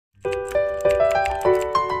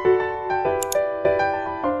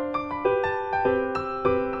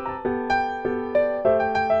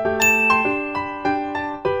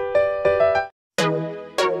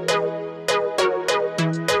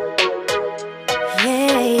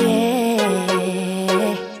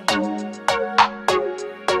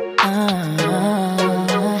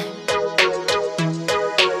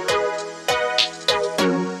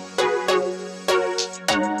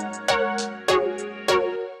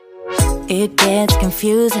It gets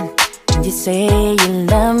confusing when you say you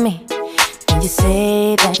love me, when you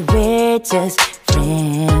say that we're just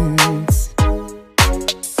friends.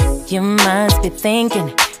 You must be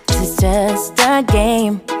thinking this is just a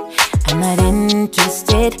game. I'm not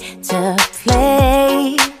interested to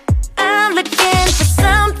play. I'm looking for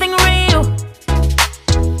something real.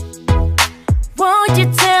 Won't you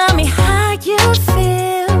tell me how you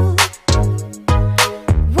feel?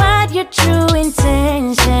 What your true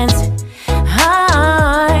intentions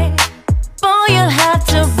are? Boy, you'll have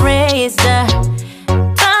to raise the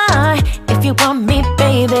bar if you want me,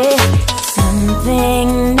 baby.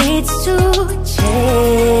 Something needs to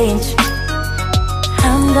change.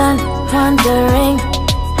 I'm done wondering,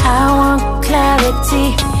 I want clarity.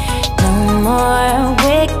 No more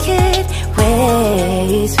wicked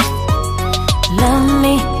ways. Love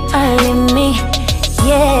me or leave me,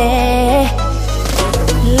 yeah.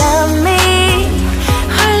 Love me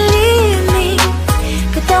or leave me,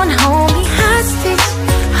 but don't hold me hostage,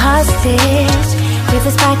 hostage with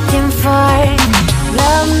this back and forth.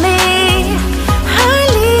 Love me or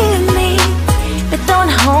leave me, but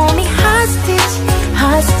don't hold me hostage,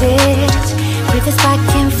 hostage with this back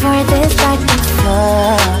and forth, this back and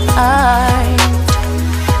forth,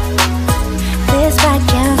 this back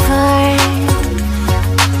and forth.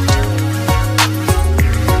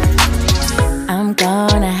 I'm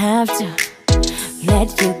gonna have to let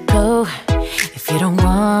you go if you don't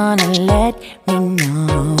wanna let me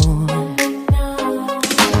know.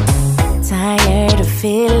 Tired of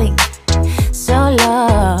feeling so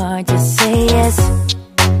low, just say yes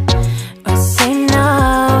or say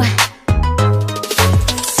no.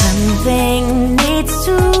 Something needs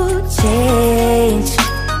to change.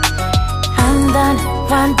 I'm done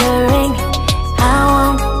wondering, I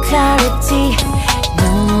want clarity. No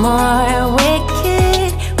more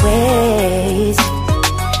wicked ways.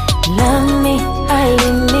 Love me or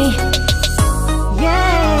leave me,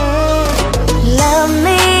 yeah. Love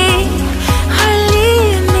me or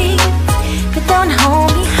leave me, but don't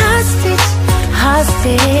hold me hostage,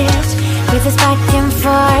 hostage with this back and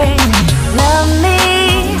forth. Love me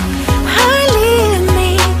or leave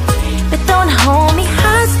me, but don't hold me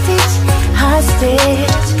hostage,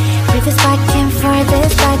 hostage with this back and forth,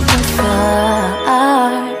 this back and forth.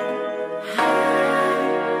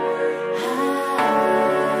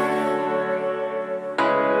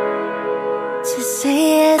 Just say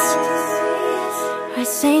yes or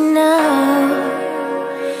say no.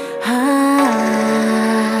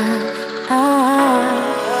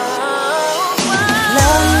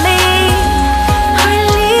 Love me or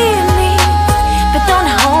leave me, but don't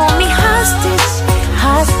hold me hostage,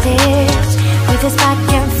 hostage with this back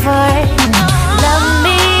and forth. Love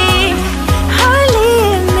me or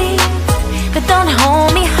leave me, but don't hold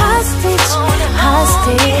me hostage,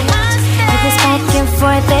 hostage with this back and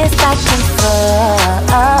forth, this back and forth,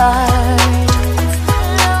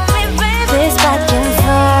 this back and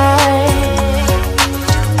forth.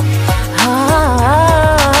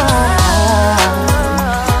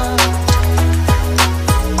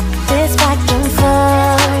 This back and forth.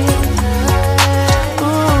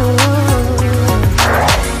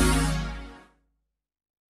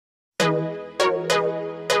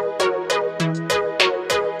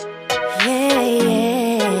 Yeah, yeah.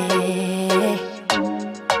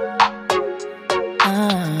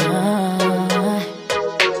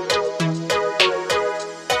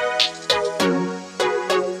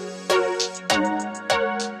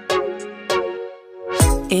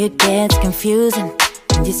 It gets confusing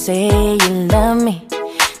when you say you love me,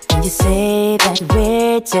 when you say that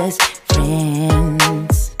we're just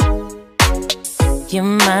friends. You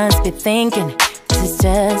must be thinking this is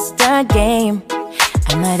just a game.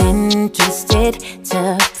 I'm not interested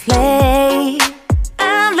to play.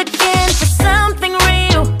 I'm looking for something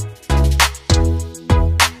real.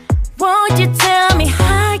 Won't you tell me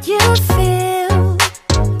how you feel?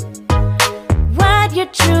 What your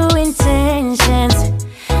true intentions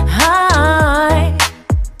are?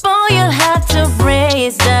 Boy, you'll have to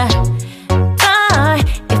raise the bar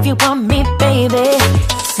if you want me, baby.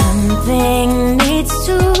 Something needs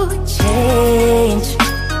to change.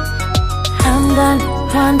 I'm done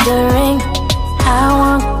wondering, I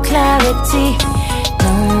want clarity.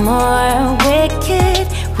 No more wicked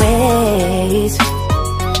ways.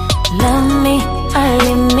 Love me or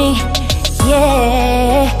leave me,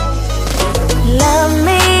 yeah. Love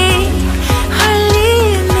me or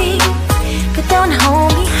leave me, but don't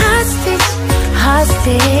hold me hostage,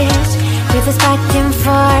 hostage with this back and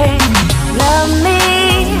forth. Love me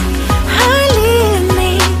or leave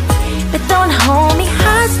me, but don't hold me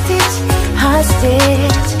hostage,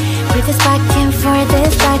 hostage with this back and forth,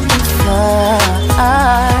 this back and forth.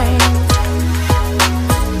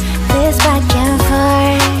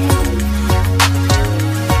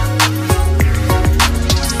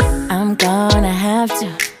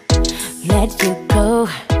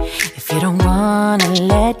 wanna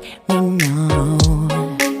let me know.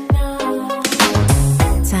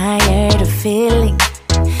 Tired of feeling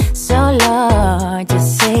so low, just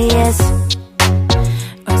say yes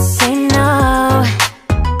or say no.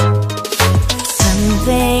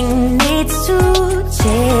 Something needs to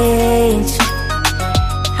change.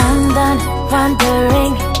 I'm done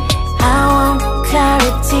wondering, I want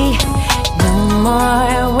clarity. No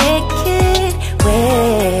more wicked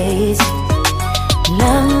ways.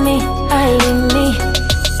 Love me or leave me,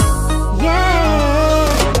 yeah.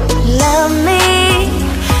 Love me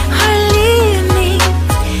or leave me,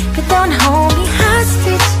 but don't hold me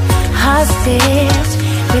hostage, hostage,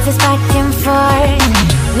 with this back and forth.